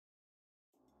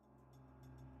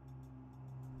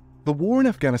The war in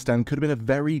Afghanistan could have been a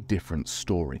very different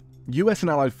story. US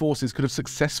and allied forces could have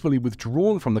successfully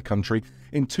withdrawn from the country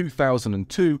in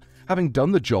 2002, having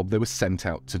done the job they were sent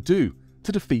out to do,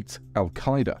 to defeat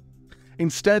al-Qaeda.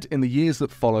 Instead, in the years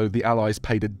that followed, the Allies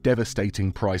paid a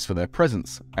devastating price for their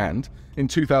presence, and in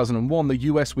 2001 the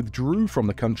US withdrew from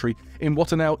the country in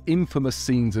what are now infamous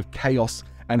scenes of chaos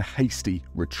and hasty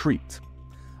retreat.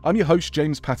 I'm your host,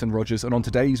 James Patton Rogers, and on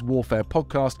today's Warfare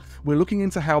podcast, we're looking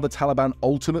into how the Taliban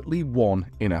ultimately won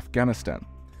in Afghanistan.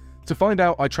 To find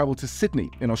out, I travelled to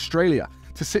Sydney in Australia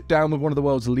to sit down with one of the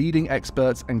world's leading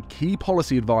experts and key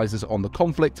policy advisors on the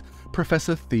conflict,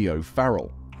 Professor Theo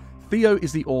Farrell. Theo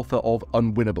is the author of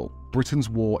Unwinnable,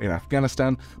 Britain's War in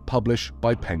Afghanistan, published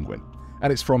by Penguin.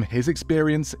 And it's from his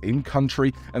experience in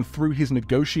country and through his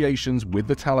negotiations with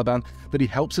the Taliban that he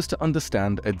helps us to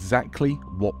understand exactly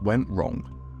what went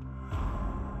wrong.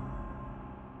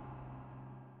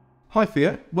 Hi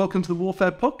Theo, welcome to the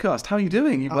Warfare podcast. How are you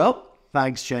doing? You well?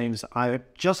 Thanks, James. I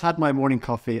just had my morning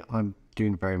coffee. I'm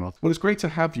doing very well. Well, it's great to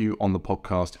have you on the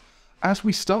podcast. As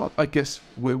we start, I guess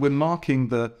we're marking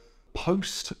the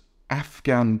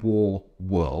post-Afghan war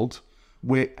world.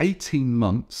 We're 18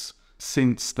 months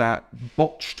since that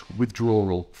botched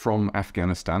withdrawal from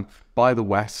Afghanistan by the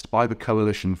West, by the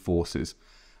coalition forces.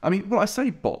 I mean, when I say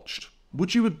botched,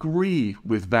 would you agree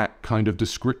with that kind of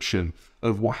description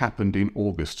of what happened in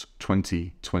August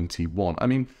 2021? I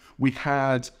mean, we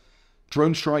had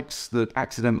drone strikes that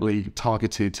accidentally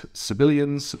targeted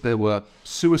civilians. There were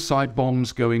suicide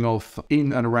bombs going off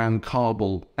in and around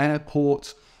Kabul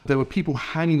airport. There were people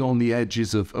hanging on the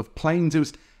edges of planes. It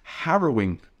was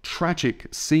harrowing,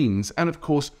 tragic scenes. And of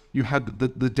course, you had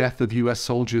the death of US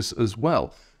soldiers as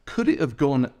well. Could it have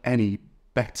gone any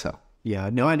better?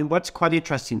 Yeah, no, and what's quite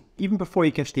interesting, even before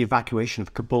you get to the evacuation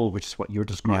of Kabul, which is what you're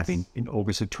describing, in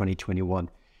August of 2021,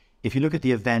 if you look at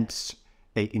the events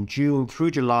in June through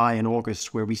July and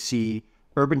August, where we see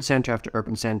urban center after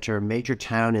urban center, major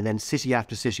town, and then city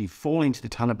after city falling to the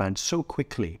Taliban so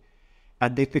quickly,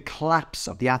 and the collapse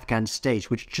of the Afghan state,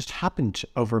 which just happened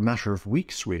over a matter of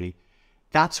weeks, really,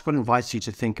 that's what invites you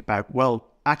to think about,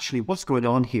 well, actually, what's going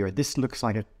on here? This looks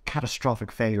like a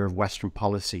catastrophic failure of Western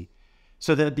policy.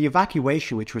 So the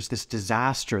evacuation, which was this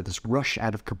disaster, this rush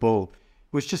out of Kabul,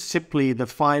 was just simply the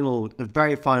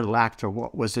very final act of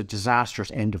what was a disastrous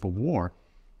end of a war.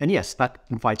 And yes, that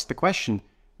invites the question,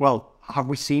 well, have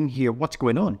we seen here what's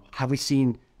going on? Have we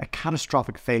seen a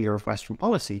catastrophic failure of Western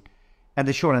policy? And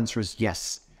the short answer is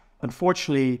yes.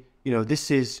 Unfortunately, this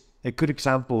is a good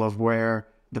example of where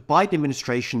the Biden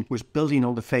administration was building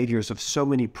on the failures of so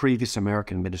many previous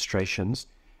American administrations,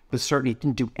 but certainly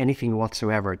didn't do anything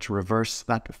whatsoever to reverse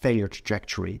that failure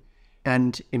trajectory.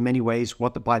 And in many ways,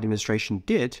 what the Biden administration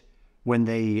did when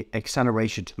they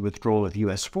accelerated the withdrawal of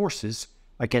US forces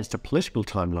against a political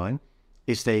timeline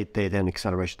is they then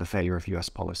accelerated the failure of US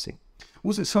policy.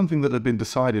 Was it something that had been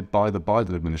decided by the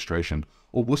Biden administration,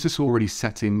 or was this already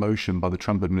set in motion by the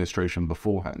Trump administration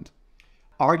beforehand?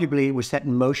 Arguably, it was set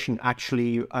in motion,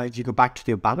 actually, if you go back to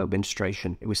the Obama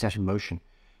administration, it was set in motion.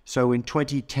 So in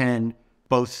 2010,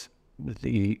 both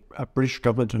the British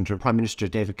government under Prime Minister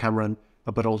David Cameron,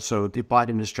 but also the Biden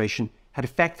administration, had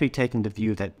effectively taken the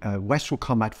view that Western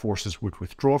combat forces would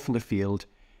withdraw from the field,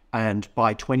 and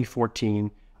by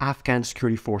 2014, Afghan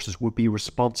security forces would be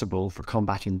responsible for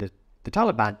combating the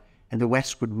Taliban, and the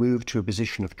West would move to a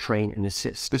position of train and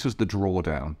assist. This was the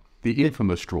drawdown, the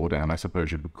infamous drawdown, I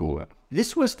suppose you would call it.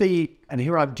 This was and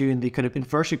here I'm doing the kind of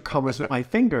inverted commas with my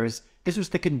fingers, this was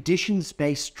the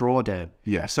conditions-based drawdown.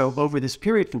 Yes. So over this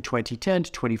period from 2010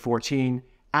 to 2014,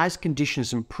 as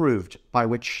conditions improved, by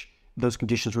which those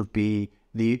conditions would be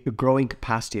the growing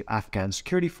capacity of Afghan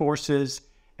security forces,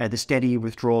 the steady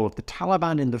withdrawal of the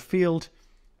Taliban in the field,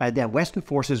 then Western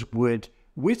forces would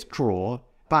withdraw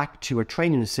back to a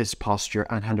train and assist posture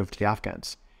and hand over to the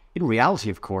Afghans. In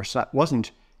reality, of course, that wasn't,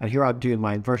 and here I'm doing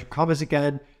my inverted commas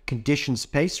again,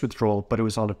 conditions-based withdrawal, but it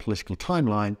was on a political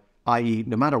timeline, i.e.,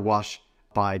 no matter what,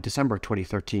 by December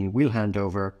 2013, we'll hand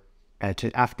over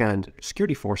to Afghan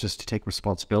security forces to take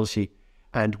responsibility,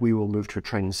 and we will move to a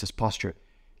train and assist posture.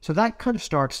 So that kind of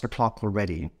starts the clock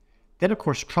already. Then, of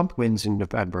course, Trump wins in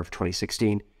November of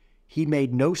 2016. He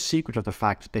made no secret of the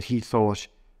fact that he thought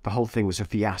the whole thing was a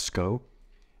fiasco.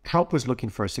 Trump was looking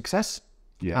for a success.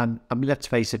 Yeah. And I mean, let's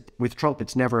face it, with Trump,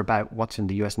 it's never about what's in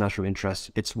the US national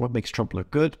interest. It's what makes Trump look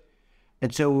good.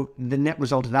 And so the net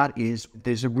result of that is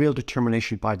there's a real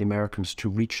determination by the Americans to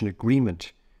reach an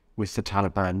agreement with the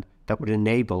Taliban that would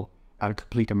enable a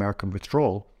complete American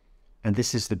withdrawal. And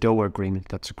this is the Doha Agreement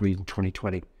that's agreed in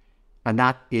 2020. And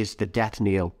that is the death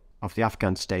knell of the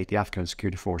Afghan state, the Afghan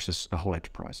security forces, the whole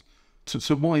enterprise.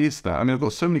 So why is that? I mean, I've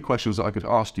got so many questions that I could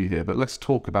ask you here, but let's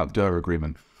talk about Doha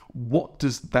Agreement. What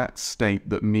does that state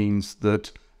that means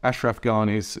that Ashraf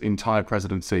Ghani's entire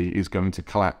presidency is going to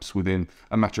collapse within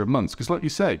a matter of months? Because like you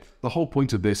say, the whole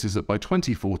point of this is that by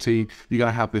 2014, you're going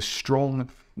to have this strong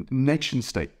nation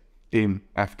state in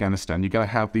Afghanistan. You're going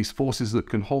to have these forces that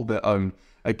can hold their own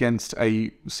against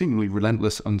a seemingly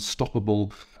relentless,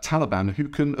 unstoppable Taliban who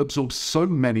can absorb so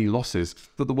many losses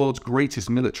that the world's greatest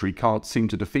military can't seem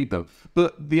to defeat them.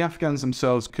 But the Afghans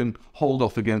themselves can hold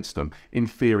off against them, in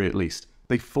theory at least.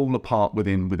 They fall apart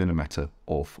within a matter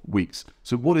of weeks.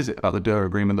 So what is it about the Doha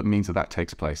Agreement that means that that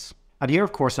takes place? And here,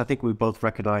 of course, I think we both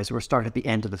recognize we're starting at the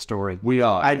end of the story. We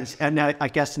are. And I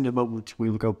guess in a moment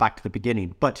we will go back to the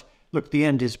beginning. But look, the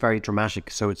end is very dramatic,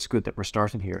 so it's good that we're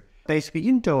starting here. Basically,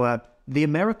 in Doha, the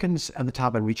Americans and the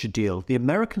Taliban reach a deal. The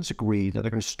Americans agree that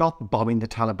they're going to stop bombing the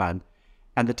Taliban,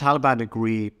 and the Taliban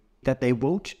agree that they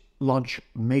won't launch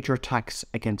major attacks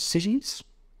against cities.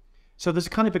 So there's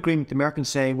a kind of agreement. The Americans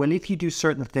say, well, if you do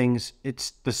certain things,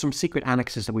 there's some secret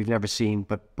annexes that we've never seen,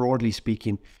 but broadly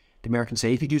speaking, the Americans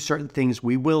say, if you do certain things,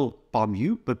 we will bomb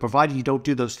you, but provided you don't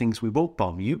do those things, we won't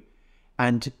bomb you.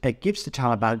 And it gives the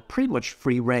Taliban pretty much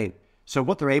free rein. So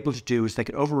what they're able to do is they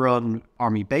can overrun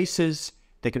army bases,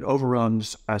 they can overrun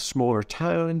smaller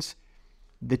towns.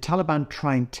 The Taliban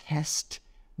try and test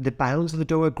the bounds of the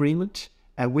Doha Agreement.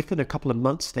 Within a couple of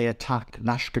months, they attacked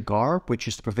Lashkar, which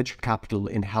is the provincial capital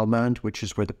in Helmand, which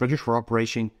is where the British were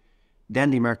operating. Then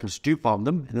the Americans do bomb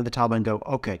them, and then the Taliban go,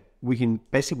 okay, we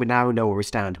now know where we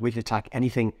stand. We can attack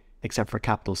anything except for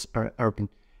capitals, or urban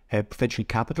provincial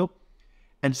capital.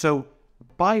 And so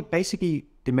by basically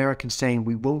the Americans saying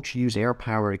we won't use air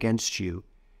power against you,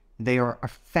 they are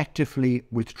effectively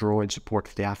withdrawing support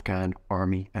for the Afghan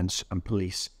army and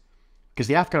police. Because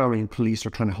the Afghan army and police are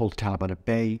trying to hold the Taliban at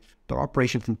bay. They're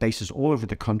operating from bases all over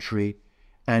the country.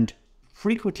 And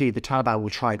frequently the Taliban will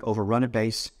try and overrun a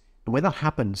base. And when that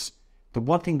happens, the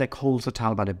one thing that holds the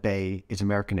Taliban at bay is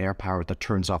American air power that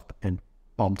turns up and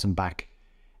bombs them back.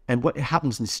 And what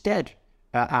happens instead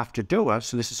after Doha,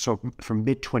 so this is from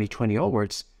mid-2020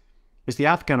 onwards, is the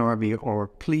Afghan army or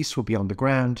police will be on the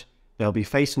ground. They'll be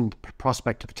facing the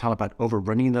prospect of the Taliban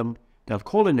overrunning them. They'll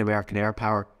call in American air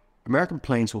power. American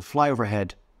planes will fly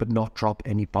overhead, but not drop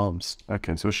any bombs.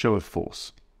 Okay, so a show of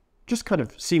force. Just kind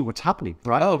of see what's happening,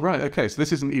 right? Oh, right, okay. So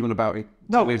this isn't even about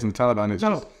leaving the Taliban. It's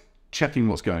just checking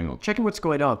what's going on. Checking what's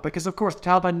going on, because of course the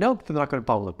Taliban know they're not going to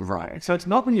bomb them. Right. So it's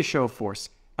not really a show of force.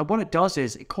 And what it does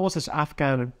is it causes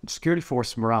Afghan security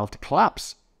force morale to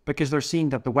collapse, because they're seeing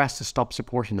that the West has stopped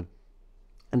supporting them.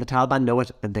 And the Taliban know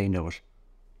it, and they know it.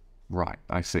 Right,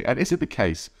 I see. And is it the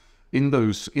case in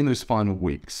those final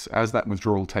weeks, as that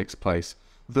withdrawal takes place,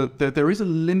 that there is a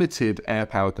limited air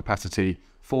power capacity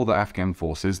for the Afghan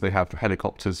forces? They have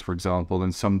helicopters, for example,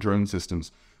 and some drone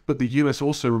systems. But the US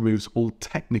also removes all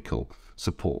technical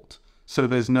support. So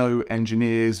there's no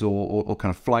engineers or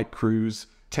kind of flight crews,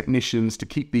 technicians to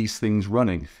keep these things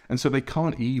running. And so they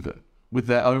can't even, with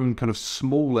their own kind of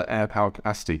smaller air power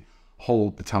capacity,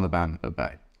 hold the Taliban at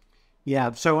bay.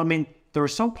 Yeah, so I mean, there are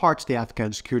some parts of the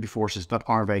Afghan security forces that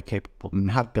are very capable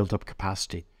and have built up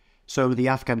capacity. So the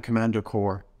Afghan Commando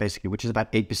Corps, basically, which is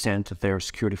about 8% of their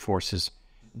security forces,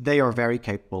 they are very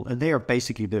capable. And they are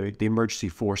basically the emergency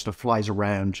force that flies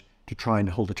around to try and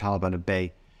hold the Taliban at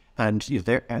bay. And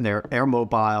they're air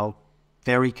mobile,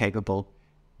 very capable.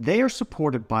 They are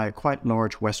supported by a quite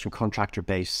large Western contractor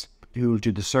base who will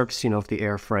do the servicing of the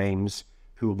airframes,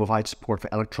 who will provide support for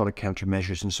electronic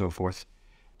countermeasures and so forth.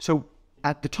 So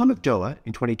at the time of Doha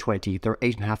in 2020, there are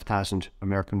 8,500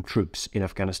 American troops in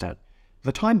Afghanistan.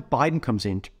 The time Biden comes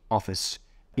into office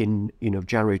in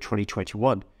January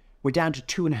 2021, we're down to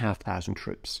 2,500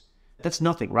 troops. That's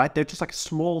nothing, right? They're just like a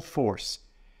small force.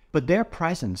 But their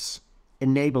presence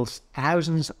enables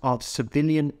thousands of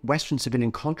Western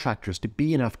civilian contractors to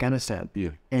be in Afghanistan.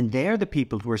 Yeah. And they're the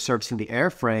people who are servicing the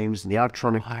airframes and the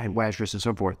electronic measures and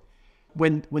so forth.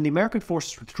 When the American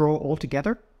forces withdraw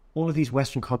altogether, all of these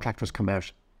Western contractors come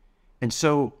out. And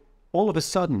so all of a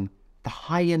sudden, the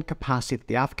high-end capacity that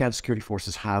the Afghan security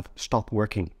forces have stopped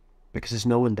working because there's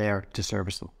no one there to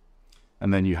service them.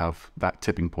 And then you have that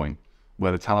tipping point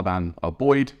where the Taliban are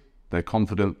buoyed, they're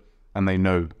confident, and they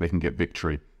know they can get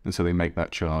victory. And so they make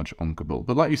that charge on Kabul.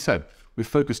 But like you said, we've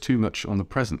focused too much on the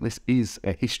present. This is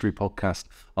a history podcast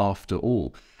after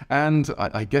all. And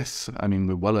I guess,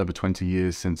 we're well over 20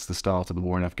 years since the start of the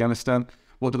war in Afghanistan.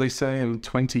 What do they say? In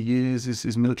 20 years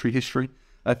is military history,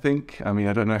 I think.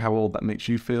 I don't know how old that makes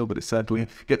you feel, but it certainly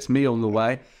gets me on the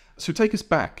way. So take us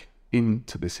back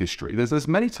into this history. There's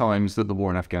many times that the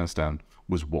war in Afghanistan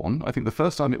was won. I think the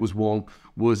first time it was won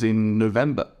was in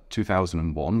November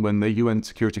 2001, when the UN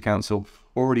Security Council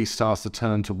already starts to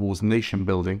turn towards nation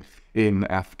building in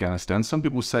Afghanistan. Some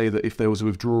people say that if there was a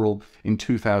withdrawal in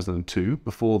 2002,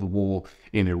 before the war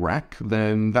in Iraq,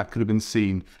 then that could have been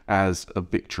seen as a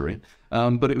victory.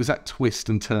 But it was that twist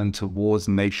and turn towards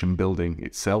nation building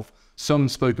itself. Some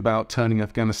spoke about turning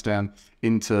Afghanistan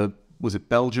into, was it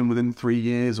Belgium within 3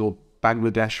 years or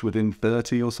Bangladesh within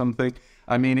 30 or something?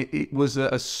 I mean, it was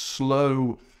a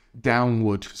slow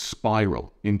downward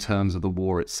spiral in terms of the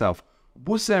war itself.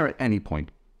 Was there at any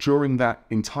point during that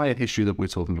entire history that we're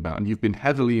talking about, and you've been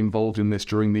heavily involved in this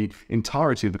during the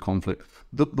entirety of the conflict,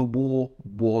 that the war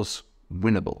was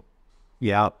winnable?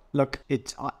 Yeah, look,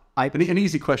 it's an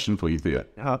easy question for you, Theo.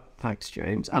 Thanks,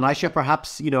 James. And I should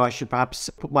perhaps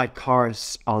put my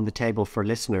cards on the table for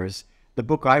listeners. The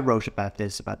book I wrote about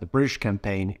this, about the British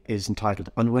campaign, is entitled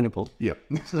Unwinnable. Yeah.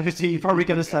 So you probably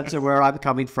get a sense of where I'm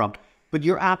coming from. But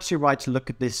you're absolutely right to look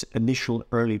at this initial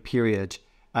early period.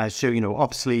 So,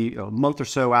 obviously, a month or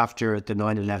so after the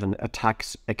 9/11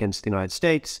 attacks against the United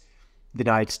States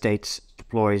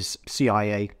deploys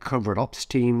CIA covert ops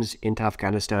teams into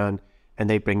Afghanistan, and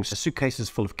they bring suitcases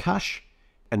full of cash,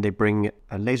 and they bring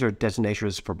laser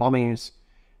detonators for bombings.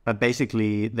 And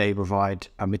basically, they provide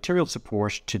material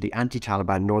support to the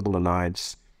anti-Taliban Northern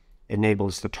Alliance,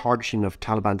 enables the targeting of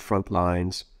Taliban front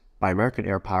lines by American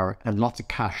air power, and lots of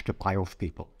cash to buy off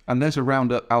people. And there's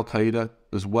around Al-Qaeda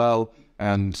as well,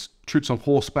 and troops on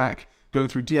horseback going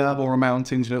through Diabora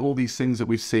Mountains, all these things that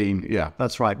we've seen. Yeah,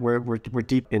 that's right. We're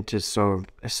deep into sort of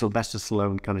a Sylvester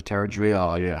Stallone kind of territory. We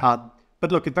are, yeah.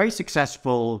 But look, a very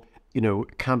successful,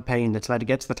 campaign that's led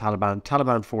against the Taliban.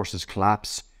 Taliban forces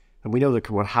collapse, and we know that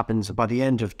what happens by the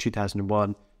end of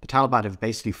 2001, the Taliban have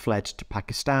basically fled to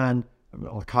Pakistan,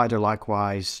 Al-Qaeda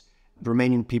likewise. The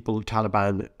remaining people,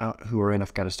 Taliban, who are in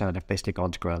Afghanistan, have basically gone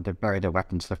to ground. They've buried their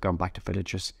weapons. They've gone back to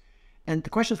villages. And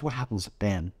the question is, what happens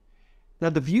then?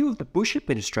 Now, the view of the Bush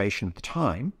administration at the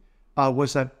time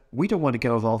was that we don't want to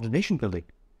get involved in nation building.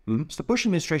 Mm-hmm. So the Bush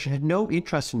administration had no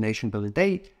interest in nation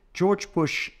building. George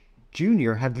Bush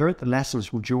Jr. had learned the lessons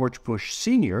from George Bush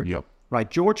Sr. Yep. Right,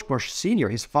 George Bush Sr.,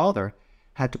 his father,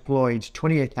 had deployed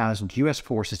 28,000 U.S.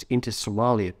 forces into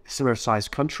Somalia, a similar-sized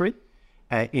country,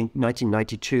 in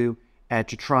 1992,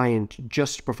 to try and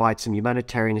just provide some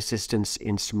humanitarian assistance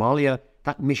in Somalia.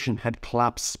 That mission had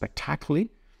collapsed spectacularly.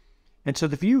 And so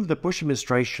the view of the Bush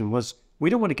administration was, we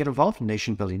don't want to get involved in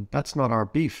nation building. That's not our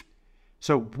beef.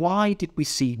 So why did we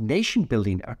see nation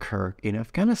building occur in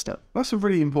Afghanistan? That's a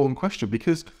really important question,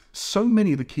 because so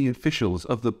many of the key officials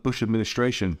of the Bush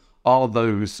administration are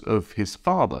those of his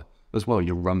father as well.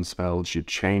 Your Rumsfelds, your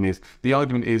Cheneys. The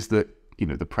argument is that,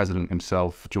 the president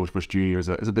himself, George Bush Jr., is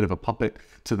a bit of a puppet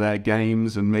to their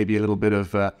games, and maybe a little bit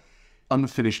of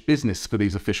unfinished business for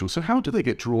these officials. So how do they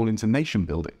get drawn into nation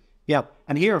building? Yeah,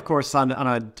 and here, of course, there was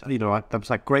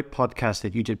that great podcast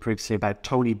that you did previously about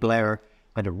Tony Blair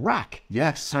and Iraq.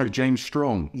 Yes, James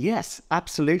Strong. Yes,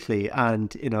 absolutely, and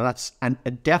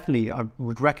definitely I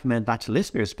would recommend that to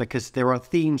listeners, because there are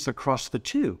themes across the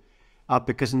two.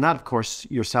 Because in that, of course,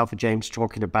 yourself and James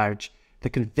talking about the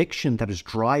conviction that is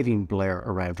driving Blair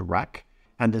around Iraq,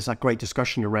 and there's that great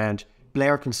discussion around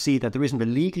Blair can see that there isn't a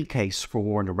legal case for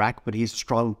war in Iraq, but he has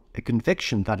a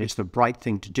conviction that it's the right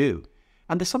thing to do.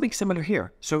 And there's something similar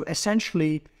here. So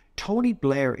essentially, Tony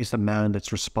Blair is the man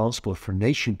that's responsible for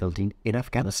nation building in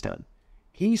Afghanistan.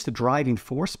 He's the driving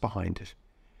force behind it.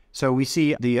 So we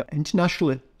see the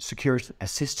International Security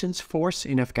Assistance Force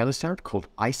in Afghanistan, called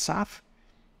ISAF.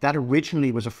 That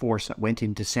originally was a force that went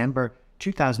in December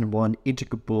 2001 into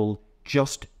Kabul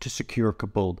just to secure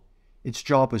Kabul. Its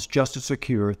job was just to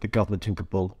secure the government in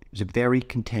Kabul. It was a very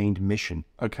contained mission.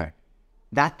 Okay.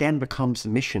 That then becomes the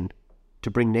mission to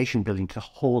bring nation building to the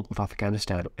whole of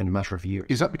Afghanistan in a matter of years.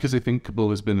 Is that because they think Kabul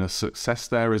has been a success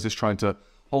there? Is this trying to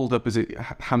hold up, is it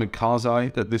Hamid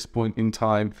Karzai at this point in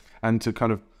time, and to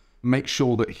kind of make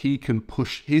sure that he can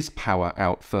push his power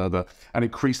out further and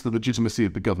increase the legitimacy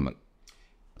of the government?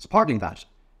 It's partly that.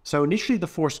 So initially the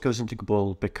force goes into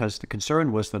Kabul because the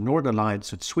concern was the Northern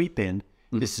Alliance would sweep in.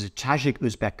 This is a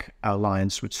Tajik-Uzbek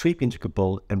alliance, would sweep into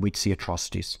Kabul, and we'd see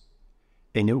atrocities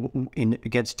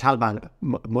against Taliban,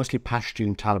 mostly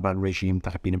Pashtun Taliban regime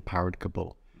that had been in power in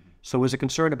Kabul. So there was a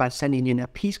concern about sending in a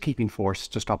peacekeeping force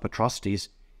to stop atrocities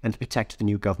and to protect the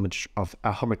new government of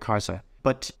Hamid Karzai.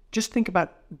 But just think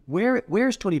about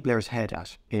where's Tony Blair's head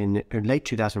at in late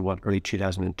 2001, early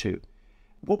 2002.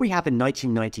 What we have in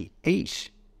 1998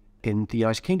 in the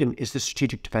United Kingdom is the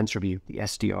Strategic Defence Review, the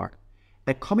SDR.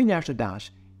 And coming out of that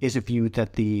is a view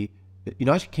that the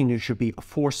United Kingdom should be a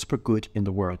force for good in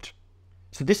the world.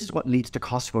 So this is what leads to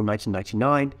Kosovo in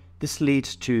 1999. This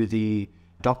leads to the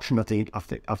doctrine of the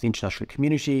international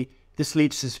community. This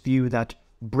leads to this view that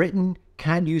Britain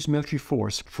can use military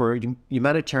force for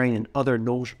humanitarian and other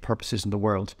noble purposes in the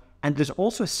world. And there's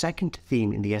also a second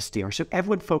theme in the SDR. So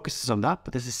everyone focuses on that,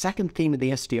 but there's a second theme in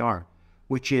the SDR,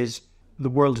 which is the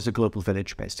world is a global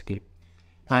village, basically.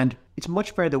 And it's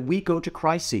much better that we go to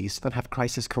crises than have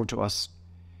crises come to us.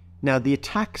 Now, the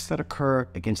attacks that occur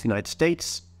against the United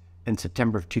States in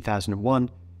September of 2001,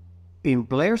 in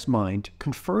Blair's mind,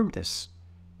 confirmed this.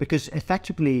 Because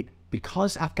effectively,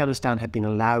 because Afghanistan had been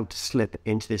allowed to slip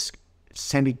into this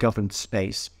semi-governed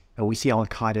space, and we see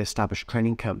Al-Qaeda establish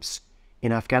training camps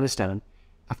in Afghanistan,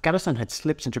 Afghanistan had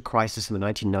slipped into crisis in the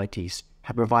 1990s,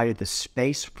 had provided the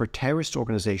space for terrorist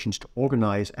organizations to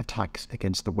organize attacks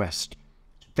against the West.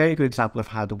 Very good example of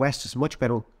how the West is much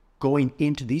better going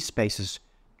into these spaces,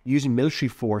 using military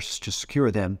force to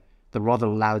secure them, than rather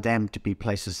allow them to be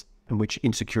places in which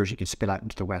insecurity can spill out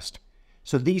into the West.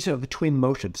 So these are the twin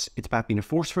motives. It's about being a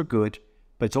force for good,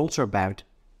 but it's also about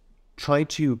trying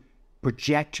to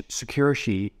project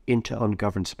security into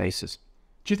ungoverned spaces.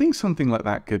 Do you think something like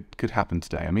that could happen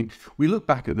today? I mean, we look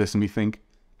back at this and we think,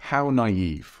 how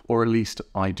naive, or at least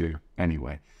I do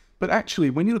anyway. But actually,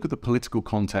 when you look at the political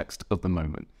context of the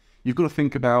moment, you've got to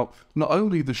think about not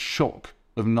only the shock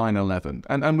of 9/11,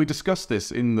 and we discussed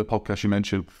this in the podcast you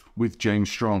mentioned with James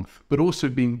Strong, but also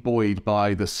being buoyed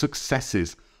by the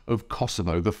successes of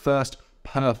Kosovo, the first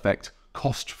perfect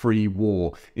cost-free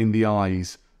war in the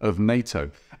eyes of NATO.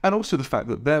 And also the fact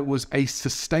that there was a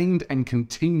sustained and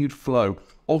continued flow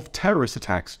of terrorist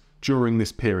attacks during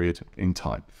this period in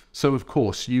time. So, of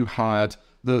course, you had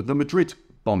the Madrid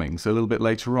bombings a little bit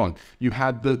later on. You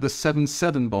had the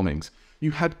 7/7 bombings.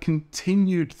 You had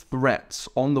continued threats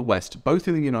on the West, both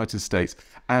in the United States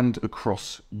and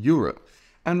across Europe.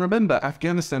 And remember,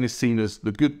 Afghanistan is seen as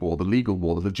the good war, the legal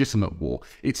war, the legitimate war.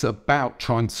 It's about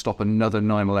trying to stop another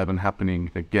 9/11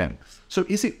 happening again. So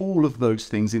is it all of those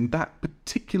things in that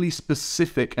particularly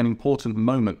specific and important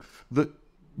moment that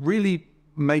really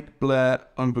make Blair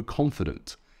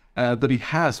overconfident that he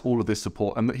has all of this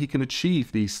support and that he can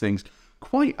achieve these things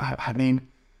quite, I mean,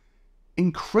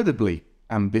 incredibly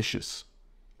ambitious,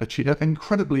 achieve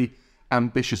incredibly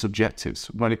ambitious objectives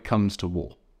when it comes to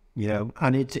war? Yeah,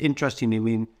 and it's interesting. I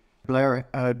mean, Blair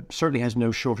certainly has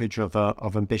no shortage of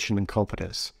ambition and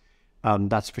confidence.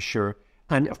 That's for sure.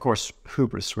 And of course,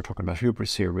 hubris. We're talking about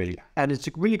hubris here, really. And it's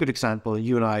a really good example.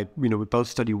 You and I, we both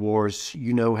study wars.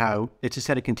 You know how it's a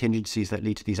set of contingencies that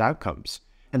lead to these outcomes.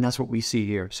 And that's what we see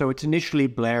here. So it's initially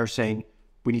Blair saying,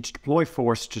 we need to deploy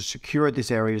force to secure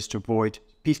these areas to avoid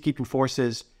peacekeeping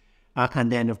forces. And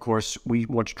then, of course, we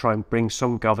want to try and bring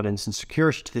some governance and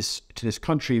security to this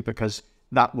country, because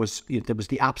that was, there was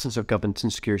the absence of governance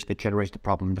and security that generated the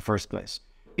problem in the first place.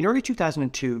 In early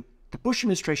 2002, the Bush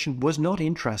administration was not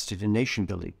interested in nation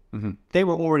building. Mm-hmm. They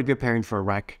were already preparing for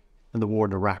Iraq and the war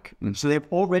in Iraq. Mm-hmm. So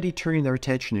they've already turned their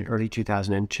attention in early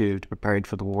 2002 to preparing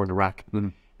for the war in Iraq. Mm-hmm.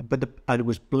 But it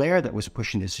was Blair that was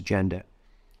pushing this agenda.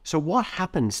 So what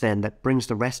happens then that brings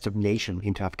the rest of NATO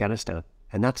into Afghanistan?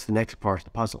 And that's the next part of the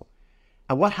puzzle.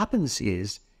 And what happens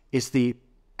is the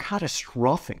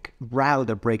catastrophic row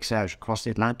that breaks out across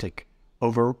the Atlantic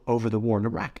over the war in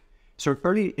Iraq. So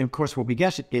early, of course, what we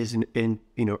get is in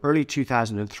early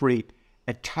 2003,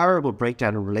 a terrible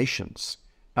breakdown in relations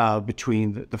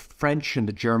between the French and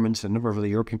the Germans, and a number of the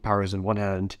European powers on one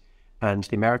hand, and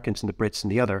the Americans and the Brits on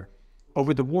the other,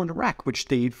 over the war in Iraq, which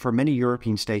for many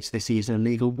European states they see as an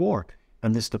illegal war,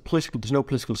 and there's no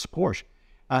political support.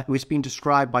 It was being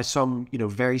described by some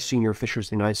very senior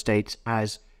officials in the United States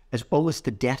as almost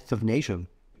the death of NATO.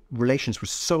 Relations were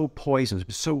so poisoned. It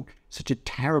was such a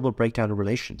terrible breakdown of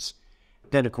relations.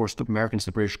 Then, of course, the Americans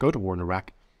and the British go to war in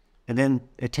Iraq. And then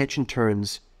attention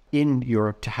turns in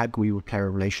Europe to how can we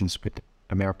repair relations with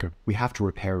America. We have to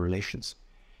repair relations.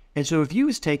 And so a view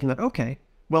is taken that, okay,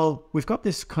 well, we've got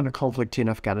this kind of conflict in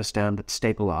Afghanistan that's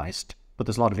stabilized, but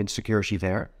there's a lot of insecurity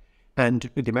there. And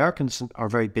the Americans are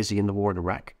very busy in the war in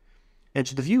Iraq. And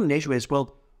so the view in NATO is,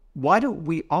 well, why don't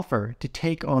we offer to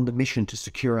take on the mission to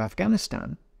secure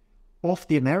Afghanistan off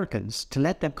the Americans to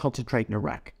let them concentrate in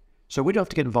Iraq? So we don't have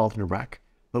to get involved in Iraq,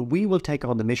 but we will take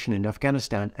on the mission in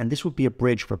Afghanistan, and this will be a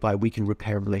bridge whereby we can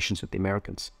repair relations with the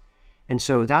Americans. And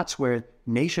so that's where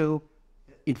NATO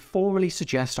informally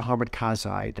suggests to Hamid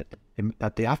Karzai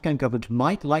that the Afghan government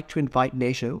might like to invite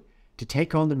NATO to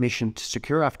take on the mission to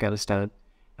secure Afghanistan.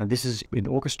 And this is in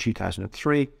August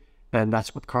 2003, and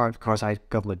that's what Karzai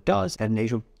government does, and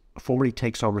NATO formally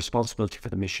takes on responsibility for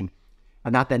the mission.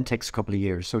 And that then takes a couple of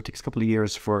years. So it takes a couple of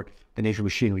years for the NATO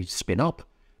machinery to spin up.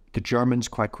 The Germans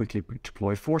quite quickly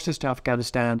deploy forces to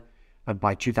Afghanistan. And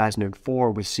by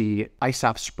 2004, we see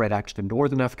ISAF spread out to the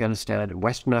northern Afghanistan and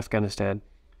western Afghanistan.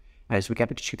 As we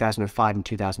get into 2005 and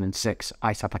 2006,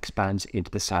 ISAF expands into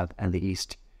the south and the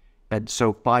east. And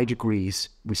so by degrees,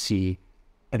 we see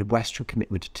a Western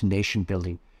commitment to nation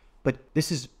building. But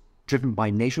this is driven by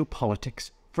NATO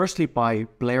politics, firstly by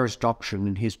Blair's doctrine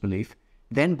and his belief,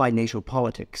 then by NATO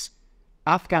politics.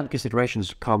 Afghan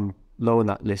considerations come low on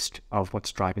that list of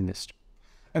what's driving this.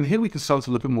 And here we can start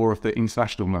to look at more of the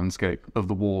international landscape of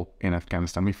the war in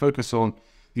Afghanistan. We focus on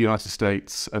the United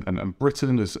States and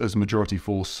Britain as majority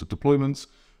force deployments,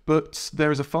 but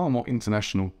there is a far more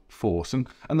international force. And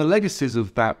the legacies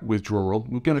of that withdrawal,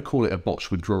 we're going to call it a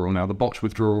botched withdrawal now, the botched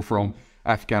withdrawal from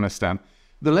Afghanistan.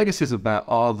 The legacies of that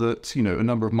are that, a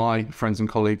number of my friends and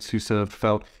colleagues who served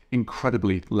felt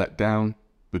incredibly let down,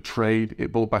 betrayed.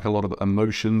 It brought back a lot of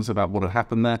emotions about what had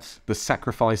happened there, the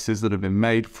sacrifices that had been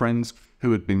made, friends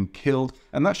who had been killed.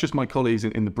 And that's just my colleagues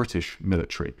in the British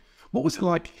military. What was it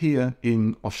like here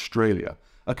in Australia,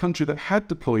 a country that had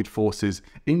deployed forces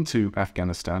into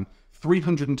Afghanistan,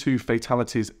 302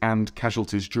 fatalities and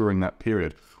casualties during that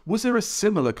period? Was there a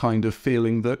similar kind of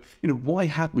feeling that, why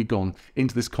had we gone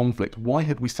into this conflict? Why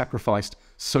had we sacrificed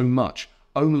so much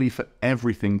only for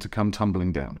everything to come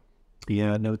tumbling down?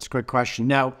 Yeah, no, it's a great question.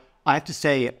 Now, I have to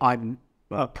say I'm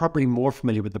probably more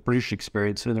familiar with the British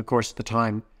experience. And of course, at the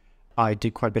time, I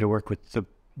did quite a bit of work with the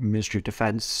Ministry of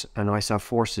Defence and ISAF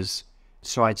forces.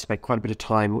 So I'd spent quite a bit of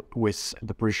time with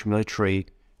the British military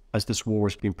as this war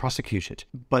was being prosecuted.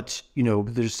 But,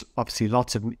 there's obviously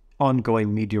lots of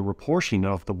ongoing media reporting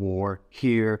of the war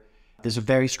here. There's a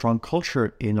very strong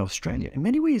culture in Australia. In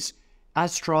many ways,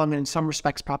 as strong and in some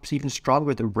respects, perhaps even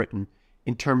stronger than Britain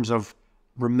in terms of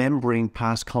remembering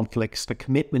past conflicts. The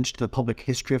commitment to the public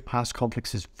history of past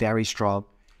conflicts is very strong.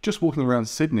 Just walking around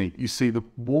Sydney, you see the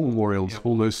war memorials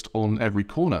almost on every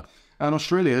corner. And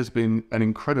Australia has been an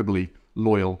incredibly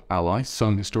loyal ally.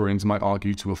 Some historians might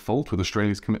argue to a fault with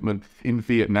Australia's commitment in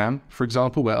Vietnam, for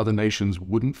example, where other nations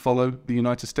wouldn't follow the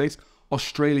United States.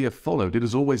 Australia followed. It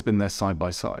has always been there side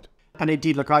by side. And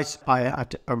indeed, look, I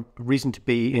had a reason to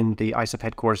be in the ISAF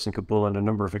headquarters in Kabul on a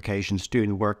number of occasions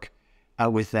doing work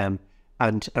with them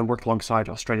and worked alongside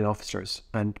Australian officers.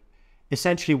 And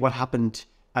essentially what happened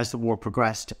as the war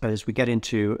progressed, as we get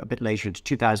into a bit later, into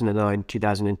 2009,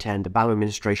 2010, the Obama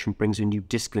administration brings a new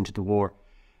discipline to the war.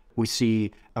 We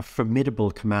see a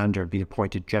formidable commander being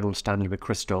appointed, General Stanley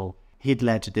McChrystal. He'd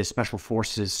led the Special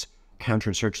Forces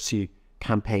counterinsurgency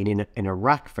campaign in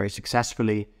Iraq very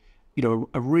successfully.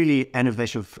 A really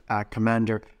innovative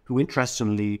commander who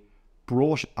interestingly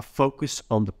brought a focus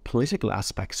on the political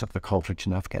aspects of the conflict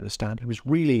in Afghanistan. He was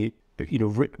really,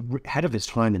 ahead of his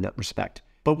time in that respect.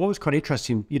 But what was quite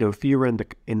interesting, if you were in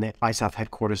the ISAF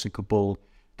headquarters in Kabul,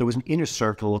 there was an inner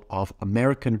circle of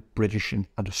American, British, and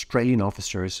Australian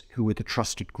officers who were the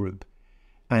trusted group.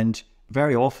 And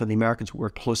very often the Americans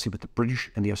worked closely with the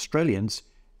British and the Australians,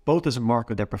 both as a mark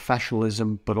of their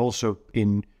professionalism, but also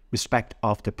in respect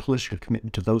of the political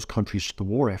commitment of those countries to the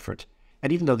war effort.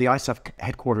 And even though the ISAF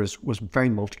headquarters was very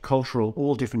multicultural,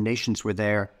 all different nations were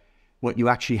there, what you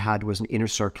actually had was an inner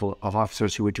circle of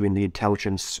officers who were doing the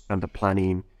intelligence and the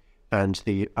planning and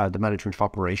the management of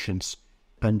operations.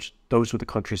 And those were the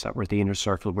countries that were the inner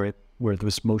circle where there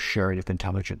was most sharing of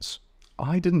intelligence.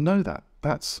 I didn't know that.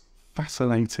 That's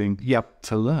fascinating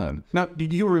to learn. Now,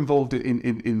 you were involved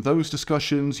in those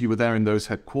discussions. You were there in those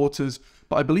headquarters.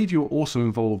 But I believe you were also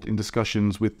involved in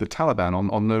discussions with the Taliban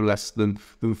on no less than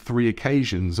 3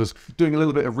 occasions. I was doing a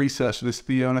little bit of research for this,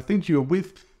 Theo, and I think you were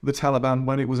with the Taliban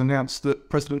when it was announced that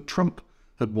President Trump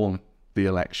had won the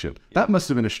election. That must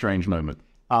have been a strange moment.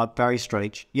 Very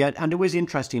strange. Yeah, and it was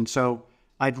interesting. So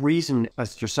I'd reason,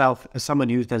 as yourself, as someone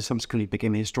who then subsequently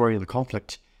became a historian of the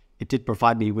conflict, it did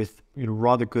provide me with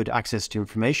rather good access to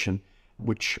information,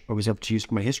 which I was able to use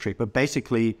for my history. But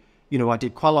basically, I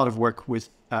did quite a lot of work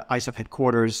with ISAF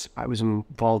headquarters. I was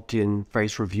involved in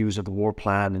various reviews of the war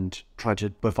plan and tried to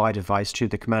provide advice to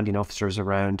the commanding officers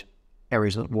around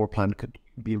areas that the war plan could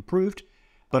be improved.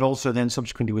 But also then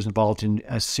subsequently was involved in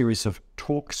a series of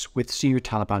talks with senior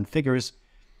Taliban figures.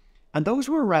 And those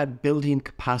were around building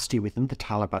capacity within the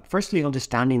Taliban. Firstly,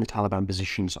 understanding the Taliban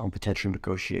positions on potential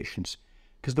negotiations.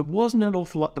 Because there wasn't an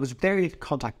awful lot, there was very little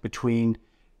contact between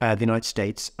the United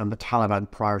States and the Taliban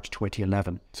prior to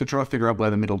 2011. So try to figure out where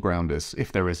the middle ground is,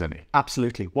 if there is any.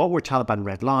 Absolutely. What were Taliban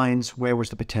red lines? Where was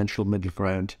the potential middle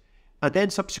ground? And then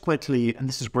subsequently, and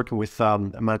this is working with a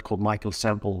man called Michael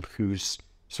Semple, who's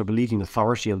sort of a leading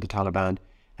authority on the Taliban,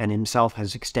 and himself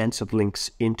has extensive links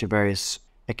into various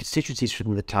constituencies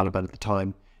within the Taliban at the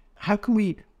time. How can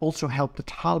we also help the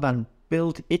Taliban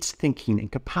build its thinking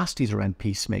and capacities around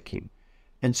peacemaking?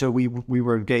 And so we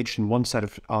were engaged in one set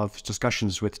of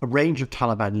discussions with a range of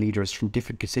Taliban leaders from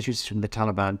different constituencies from the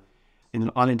Taliban in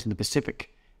an island in the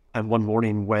Pacific. And one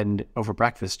morning over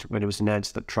breakfast, when it was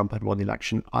announced that Trump had won the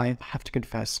election, I have to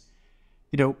confess,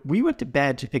 we went to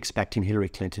bed expecting Hillary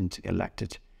Clinton to get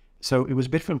elected. So it was a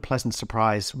bit of an unpleasant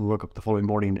surprise when we woke up the following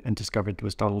morning and discovered it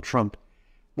was Donald Trump.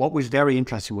 What was very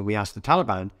interesting when we asked the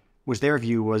Taliban was their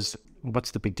view was,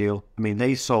 what's the big deal? I mean,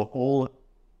 they saw all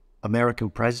American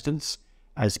presidents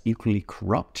as equally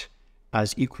corrupt,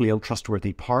 as equally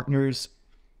untrustworthy partners.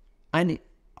 And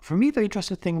for me, the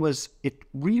interesting thing was it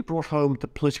really brought home the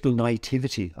political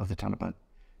naivety of the Taliban.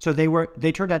 So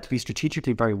they turned out to be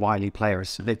strategically very wily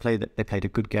players. They played a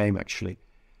good game, actually,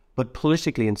 but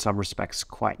politically, in some respects,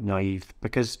 quite naive,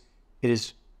 because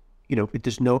it's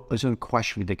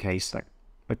unquestionably the case that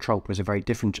Trump was a very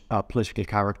different political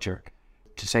character.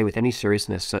 To say with any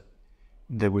seriousness that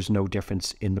there was no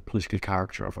difference in the political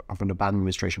character of an Obama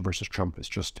administration versus Trump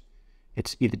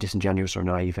it's either disingenuous or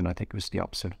naive, and I think it was the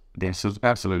opposite. Yes,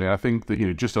 absolutely. I think that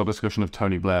just our discussion of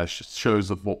Tony Blair shows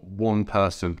that what one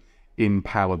person in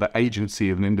power, the agency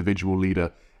of an individual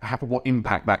leader, what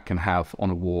impact that can have on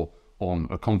a war, on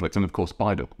a conflict. And of course,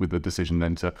 Biden, with the decision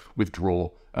then to withdraw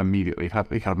immediately,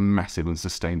 it had massive and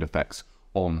sustained effects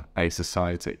on a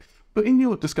society. But in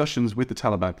your discussions with the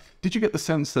Taliban, did you get the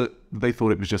sense that they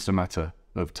thought it was just a matter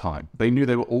of time? They knew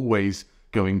they were always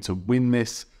going to win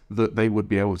this, that they would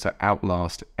be able to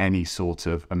outlast any sort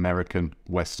of American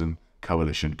Western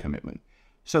coalition commitment?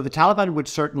 So the Taliban would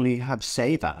certainly have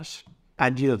said that.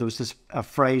 And, there was a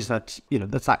phrase that,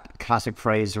 that's that classic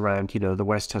phrase around, the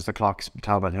West has the clocks, the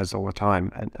Taliban has all the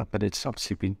time. But it's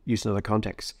obviously been used in other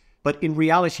contexts. But in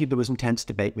reality, there was intense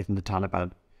debate within the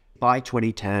Taliban. By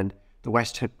 2010, the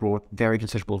West had brought very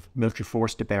considerable military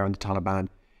force to bear on the Taliban.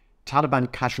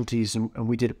 Taliban casualties, and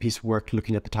we did a piece of work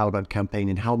looking at the Taliban campaign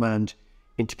in Helmand,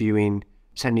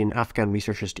 sending Afghan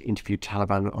researchers to interview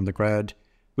Taliban on the ground.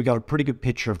 We got a pretty good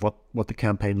picture of what the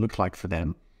campaign looked like for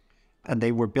them. And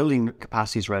they were building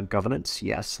capacities around governance,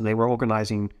 yes, and they were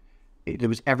organizing. There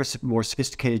was ever more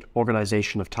sophisticated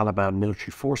organization of Taliban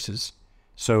military forces.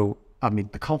 So,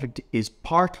 the conflict is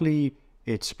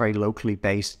it's very locally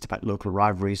based, it's about local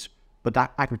rivalries, but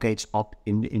that aggregates up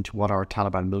into what are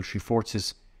Taliban military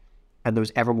forces. And there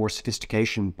was ever more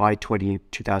sophistication by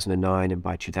 2009 and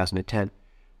by 2010,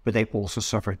 but they also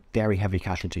suffered very heavy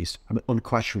casualties,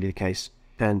 unquestionably the case.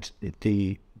 And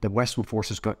the Western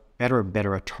forces got better and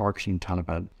better at targeting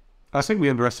Taliban. I think we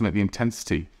underestimate the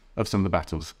intensity of some of the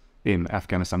battles in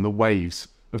Afghanistan, the waves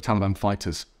of Taliban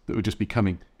fighters that would just be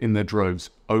coming in their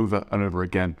droves over and over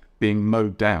again, being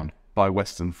mowed down by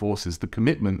Western forces. The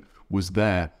commitment was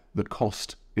there. The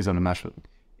cost is unimaginable.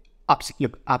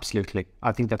 Absolutely.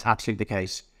 I think that's absolutely the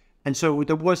case. And so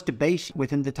there was debate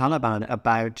within the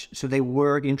Taliban so they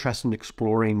were interested in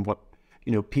exploring what,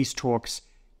 peace talks,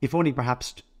 if only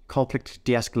perhaps conflict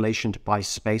de-escalation to buy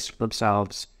space for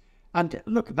themselves. And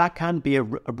look, that can be a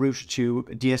route to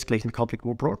de-escalating conflict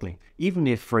more broadly. Even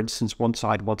if, for instance, one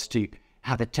side wants to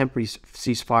have a temporary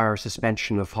ceasefire,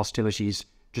 suspension of hostilities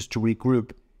just to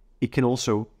regroup, it can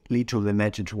also lead to a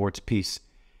momentum towards peace.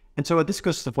 And so this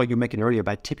goes to what you were making earlier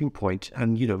about tipping point.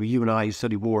 And, you and I who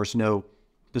study wars know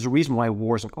there's a reason why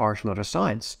wars are art and not a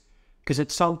science. Because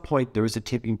at some point there is a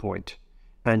tipping point,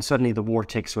 and suddenly the war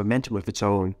takes momentum of its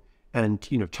own. And,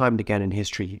 time and again in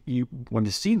history, one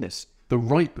has seen this. The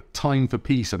ripe time for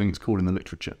peace, I think it's called in the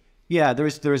literature. Yeah,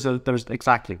 there's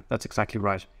exactly, that's exactly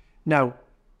right. Now,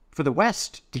 for the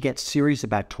West to get serious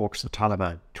about talks with the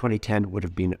Taliban, 2010 would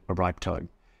have been a ripe time.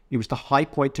 It was the high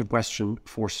point of Western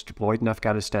forces deployed in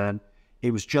Afghanistan.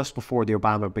 It was just before the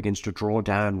Obama begins to draw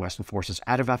down Western forces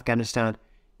out of Afghanistan.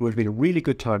 It would have been a really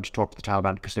good time to talk to the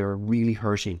Taliban because they were really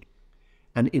hurting.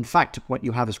 And in fact, what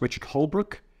you have is Richard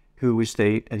Holbrooke, who is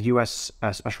the U.S.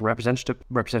 Special Representative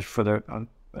for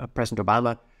President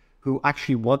Obama, who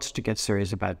actually wants to get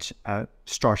serious about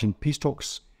starting peace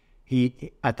talks.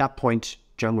 At that point,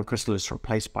 General McChrystal is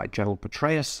replaced by General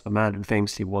Petraeus, a man who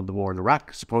famously won the war in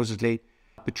Iraq, supposedly.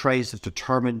 Petraeus is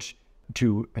determined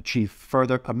to achieve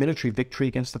further a military victory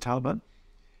against the Taliban.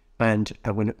 And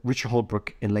when Richard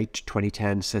Holbrooke in late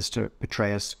 2010 says to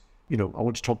Petraeus, I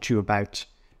want to talk to you about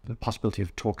the possibility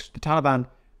of talks with the Taliban,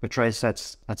 Petraeus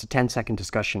says, that's a 10-second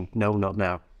discussion. No, not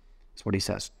now. That's what he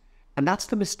says. And that's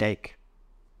the mistake.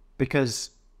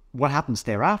 Because what happens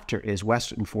thereafter is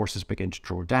Western forces begin to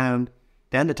draw down.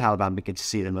 Then the Taliban begin to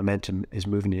see the momentum is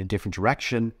moving in a different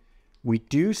direction. We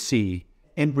do see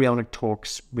embryonic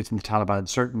talks within the Taliban,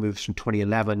 certain moves from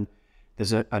 2011.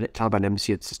 There's a Taliban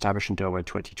embassy that's established in Doha in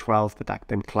 2012, but that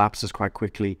then collapses quite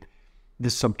quickly.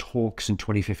 There's some talks in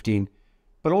 2015.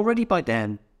 But already by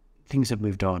then, things have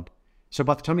moved on. So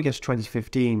by the time we get to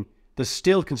 2015, there's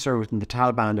still concern within the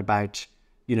Taliban about,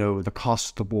 the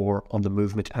cost of the war on the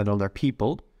movement and on their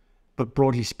people. But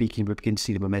broadly speaking, we begin to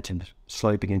see the momentum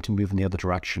slowly begin to move in the other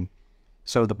direction.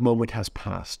 So the moment has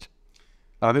passed.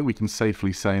 I think we can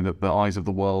safely say that the eyes of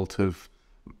the world have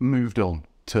moved on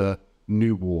to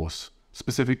new wars,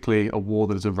 specifically a war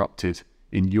that has erupted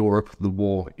in Europe, the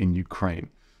war in Ukraine.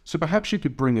 So perhaps you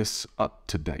could bring us up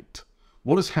to date.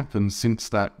 What has happened since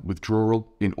that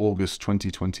withdrawal in August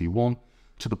 2021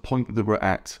 to the point that we're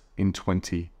at in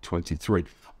 2023?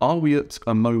 Are we at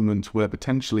a moment where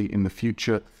potentially in the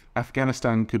future,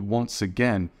 Afghanistan could once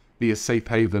again be a safe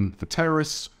haven for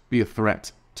terrorists, be a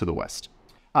threat to the West?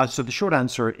 So the short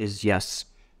answer is yes.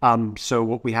 So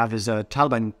what we have is a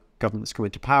Taliban government that's come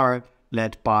into power,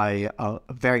 led by a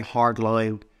very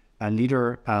hardline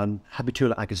leader,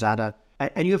 Habibullah Akhundzada.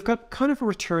 And you've got kind of a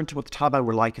return to what the Taliban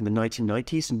were like in the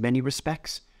 1990s in many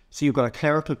respects. So you've got a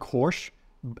clerical court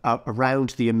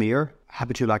around the emir,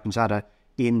 Habibullah Akhundzada,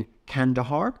 in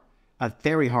Kandahar, a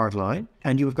very hard line.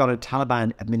 And you've got a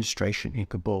Taliban administration in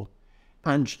Kabul.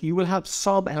 And you will have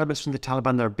some elements from the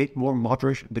Taliban that are a bit more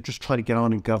moderate. They're just trying to get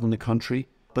on and govern the country.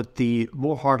 But the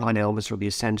more hardline elements are the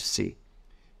ascendancy.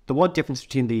 The one difference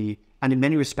between and in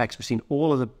many respects, we've seen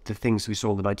all of the things we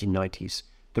saw in the 1990s.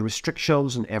 The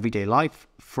restrictions on everyday life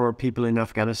for people in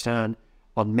Afghanistan,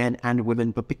 on men and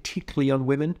women, but particularly on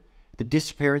women. The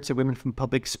disappearance of women from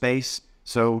public space.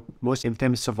 So most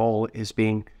infamous of all is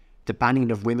being the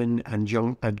banning of women and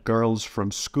young and girls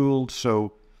from school.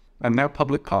 And now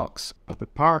public parks.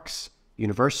 Public parks,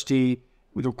 university,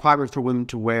 with the requirement for women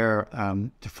to wear,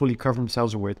 to fully cover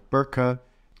themselves or wear burqa.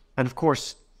 And of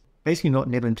course, basically not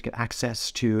enabling them to get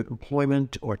access to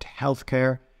employment or to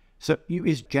healthcare. So it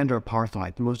is gender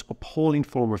apartheid, the most appalling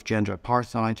form of gender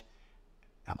apartheid.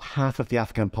 Half of the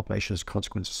Afghan population is a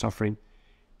consequence of suffering.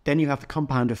 Then you have the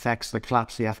compound effects of the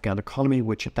collapse of the Afghan economy,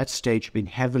 which at that stage had been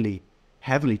heavily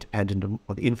dependent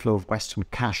on the inflow of Western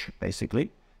cash,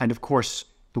 basically. And of course,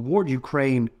 the war in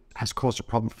Ukraine has caused a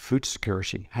problem for food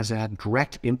security, has had a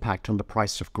direct impact on the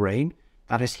price of grain.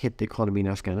 That has hit the economy in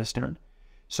Afghanistan.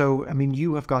 So, I mean,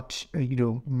 you have got,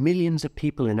 millions of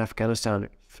people in Afghanistan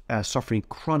suffering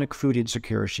chronic food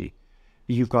insecurity.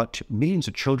 You've got millions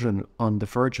of children on the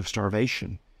verge of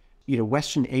starvation.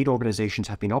 Western aid organizations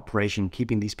have been operating,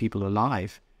 keeping these people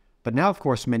alive. But now, of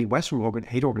course, many Western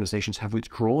aid organizations have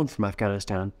withdrawn from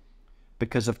Afghanistan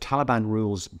because of Taliban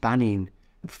rules banning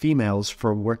females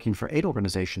from working for aid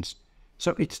organizations.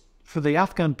 So it's, for the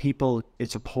Afghan people,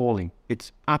 it's appalling.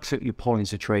 It's absolutely appalling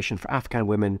situation. For Afghan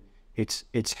women,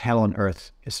 it's hell on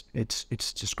earth.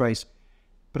 It's disgrace.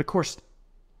 But of course,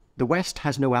 the West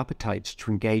has no appetite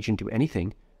to engage into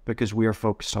anything because we are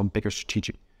focused on bigger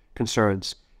strategic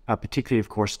concerns, particularly, of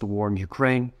course, the war in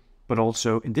Ukraine, but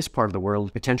also in this part of the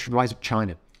world, potential rise of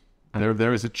China. And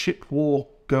there is a chip war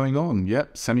going on.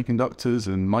 Yep, semiconductors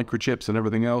and microchips and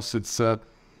everything else. It's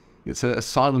a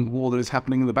silent war that is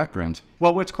happening in the background.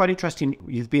 Well, what's quite interesting,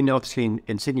 you've been obviously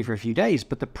in Sydney for a few days,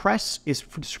 but the press is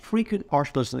frequent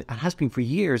articles, and it has been for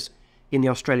years in the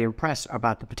Australian press,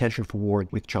 about the potential for war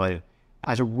with China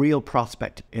as a real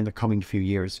prospect in the coming few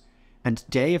years. And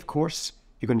today, of course,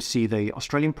 you're going to see the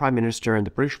Australian Prime Minister and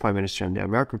the British Prime Minister and the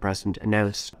American President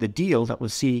announce the deal that will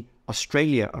see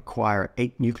Australia acquire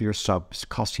 8 nuclear subs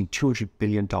costing $200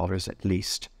 billion at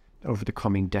least over the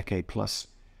coming decade plus.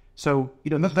 So,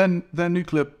 they're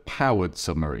nuclear-powered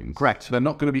submarines. Correct. They're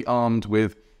not going to be armed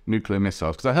with nuclear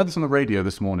missiles. Because I heard this on the radio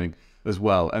this morning as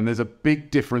well, and there's a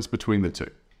big difference between the two.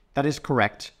 That is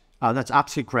correct. That's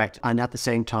absolutely correct. And at the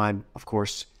same time, of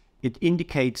course, it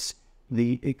indicates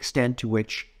the extent to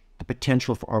which the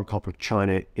potential for armed conflict with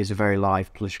China is a very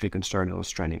live political concern in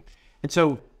Australia. And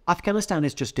so Afghanistan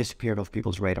has just disappeared off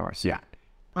people's radars. Yeah.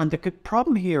 And the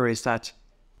problem here is that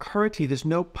currently there's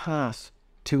no path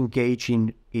to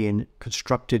engaging in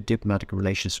constructive diplomatic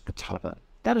relations with the Taliban.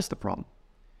 That is the problem.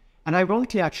 And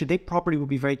ironically, actually, they probably would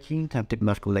be very keen to have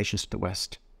diplomatic relations with the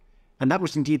West. And that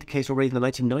was indeed the case already in the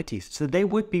 1990s. So they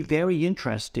would be very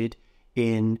interested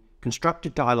in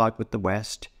constructive dialogue with the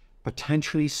West,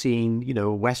 potentially seeing,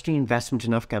 Western investment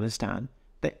in Afghanistan.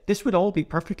 This would all be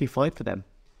perfectly fine for them.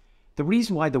 The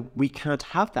reason why we can't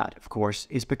have that, of course,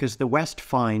 is because the West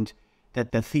find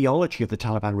that the theology of the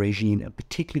Taliban regime, and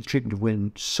particularly the treatment of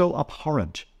women, so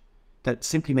abhorrent that it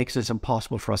simply makes it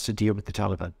impossible for us to deal with the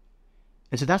Taliban.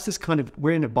 And so that's this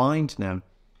we're in a bind now.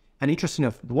 And interesting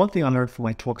enough, the one thing I learned from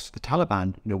my talks to the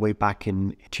Taliban, way back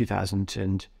in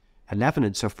 2011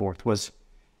 and so forth, was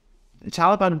the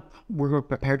Taliban were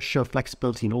prepared to show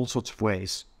flexibility in all sorts of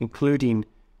ways, including,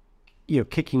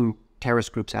 kicking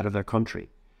terrorist groups out of their country.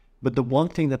 But the one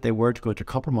thing that they weren't going to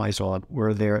compromise on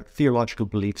were their theological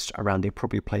beliefs around the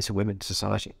appropriate place of women in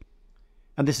society.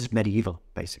 And this is medieval,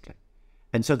 basically.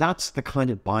 And so that's the kind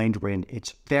of bind we're in.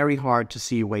 It's very hard to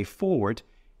see a way forward.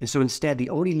 And so instead,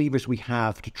 the only levers we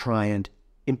have to try and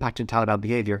impact on Taliban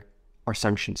behavior are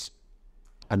sanctions.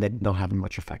 And they're not having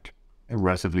much effect.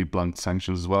 Relatively blunt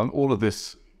sanctions as well. And all of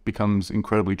this becomes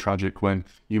incredibly tragic when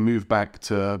you move back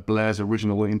to Blair's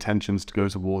original intentions to go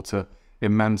to war to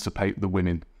emancipate the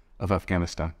women of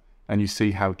Afghanistan. And you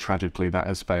see how tragically that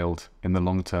has failed in the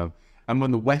long term. And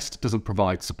when the West doesn't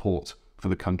provide support for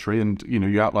the country, and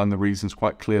you outline the reasons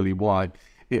quite clearly why,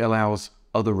 it allows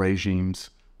other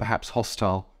regimes, perhaps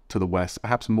hostile to the West,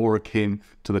 perhaps more akin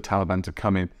to the Taliban, to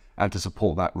come in and to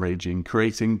support that regime,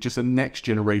 creating just a next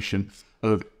generation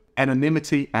of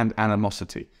anonymity and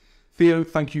animosity. Theo,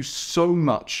 thank you so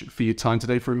much for your time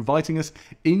today, for inviting us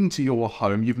into your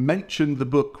home. You've mentioned the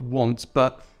book once,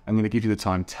 but I'm going to give you the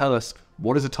time. Tell us,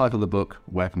 what is the title of the book?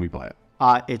 Where can we buy it?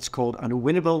 It's called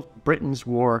Unwinnable, Britain's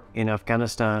War in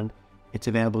Afghanistan. It's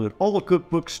available at all good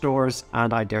bookstores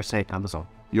and, I dare say, Amazon.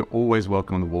 You're always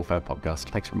welcome on the Warfare Podcast.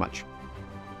 Thanks very much.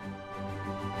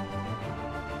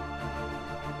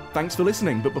 Thanks for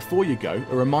listening, but before you go,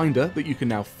 a reminder that you can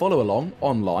now follow along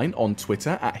online on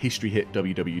Twitter at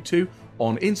HistoryHitWW2,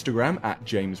 on Instagram at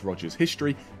James Rogers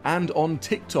History, and on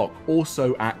TikTok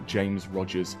also at James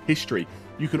Rogers History.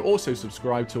 You can also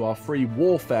subscribe to our free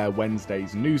Warfare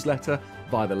Wednesdays newsletter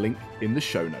via the link in the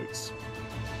show notes.